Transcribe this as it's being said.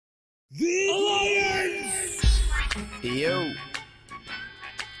The Alliance! Yo.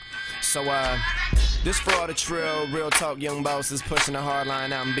 So, this for all the trill, real talk young bosses pushing the hard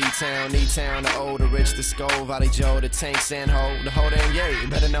line out in B-Town, E-Town, the old, the rich, the skull, Valley Joe, the tank, Sandho, the whole damn yeah, you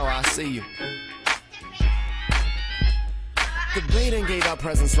better know I see you. The Baden gave out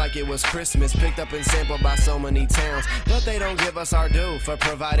presents like it was Christmas, picked up and sampled by so many towns, but they don't give us our due for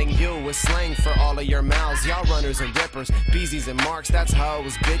providing you with slang for all of your mouths. Y'all runners and rippers, beezies and marks, that's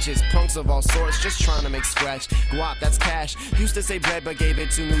hoes, bitches, punks of all sorts, just trying to make scratch. Guap, that's cash. Used to say bread but gave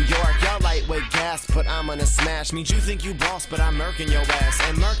it to New York. Y'all lightweight gas, but I'm gonna smash. Means you think you boss, but I'm murking your ass.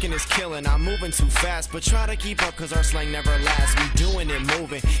 And murking is killing, I'm moving too fast, but try to keep up cause our slang never lasts. We doing it,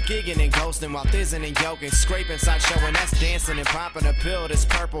 moving, gigging and ghosting while thizzing and yoking, scraping, side showing, that's dancing and popping a pill that's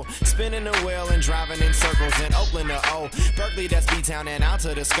purple, spinning the wheel and driving in circles in Oakland to O, Berkeley that's B-Town and out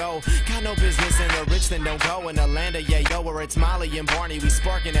to the skull. Got no business in the rich, then don't go in the land of yo, where it's Molly and Barney, we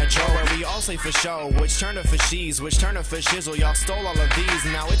sparking that Joe, where we all say for show, which turn to for she's, which turn to for shizzle. Y'all stole all of these,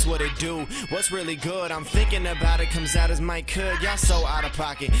 now it's what it do. What's really good? I'm thinking about it, comes out as might could. Y'all so out of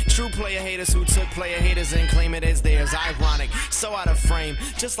pocket. True player haters who took player haters and claim it as theirs. Ironic, so out of frame,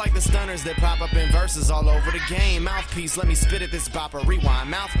 just like the stunners that pop up in verses all over the game. Mouthpiece, let me spit at this bopper, rewind.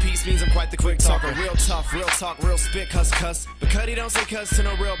 Mouthpiece means I'm quite the quick talker, real tough, real talk, real spit, cuss. But Cuddy don't say cuss to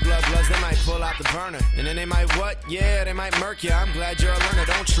no real bloods. They might pull out the burner, and then they might what? Yeah, they might murk ya. I'm glad you're a learner,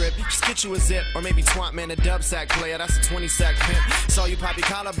 don't trip. Just get you a zip, or maybe twant man, a dub sack player. That's a 20-sack pimp. Saw you pop your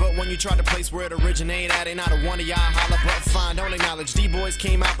collar, but when you try to place where it originate at, ain't not a one of y'all holler, but fine, don't acknowledge. D-Boys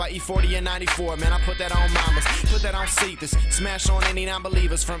came out by E40 and 94. Man, I put that on mamas, put that on Cephas. Smash on any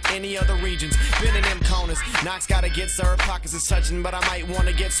non-believers from any other regions. Been in them corners, Knox gotta get served. Pockets is touching, but I might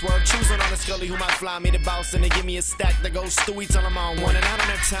wanna get swerved. Choosing on a Scully who might fly me the boss, and they give me a stack that goes stewy till I'm on one. And I don't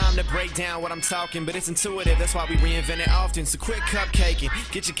have time to break down what I'm talking, but it's intuitive, that's why we reinvent it often. So quit cupcaking,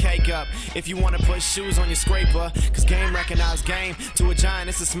 get your cake up. If you wanna put shoes on your scraper, cause game recognize game. To a giant,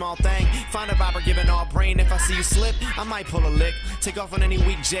 it's a small thing. Find a bopper giving all brain. If I see you slip, I might pull a lick. Take off on any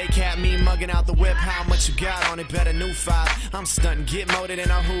weak J-Cat, me mugging out the whip. How much you got on it? Better new 5. I'm stunting, get molded in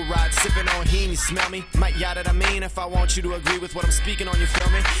a who ride. Sipping on Heen, you smell me? Might yacht it, I mean, if I want you to agree with what I'm speaking on, you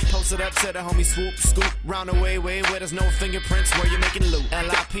feel me? Post it up to the homie swoop, scoop, round the way, where there's no fingerprints where you're making loot.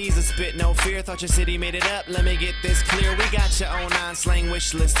 LIPs and spit, no fear, thought your city made it up. Let me get this clear, we got your own 9 slang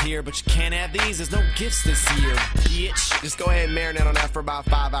wish list here, but you can't have these, there's no gifts this year, bitch. Just go ahead and marinate on that for about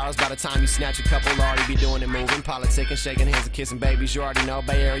 5 hours. By the time you snatch a couple, already be doing it, moving, politicking, shaking hands and kissing babies. You already know,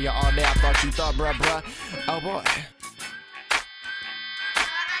 Bay Area all day, I thought you thought, bruh. Oh boy.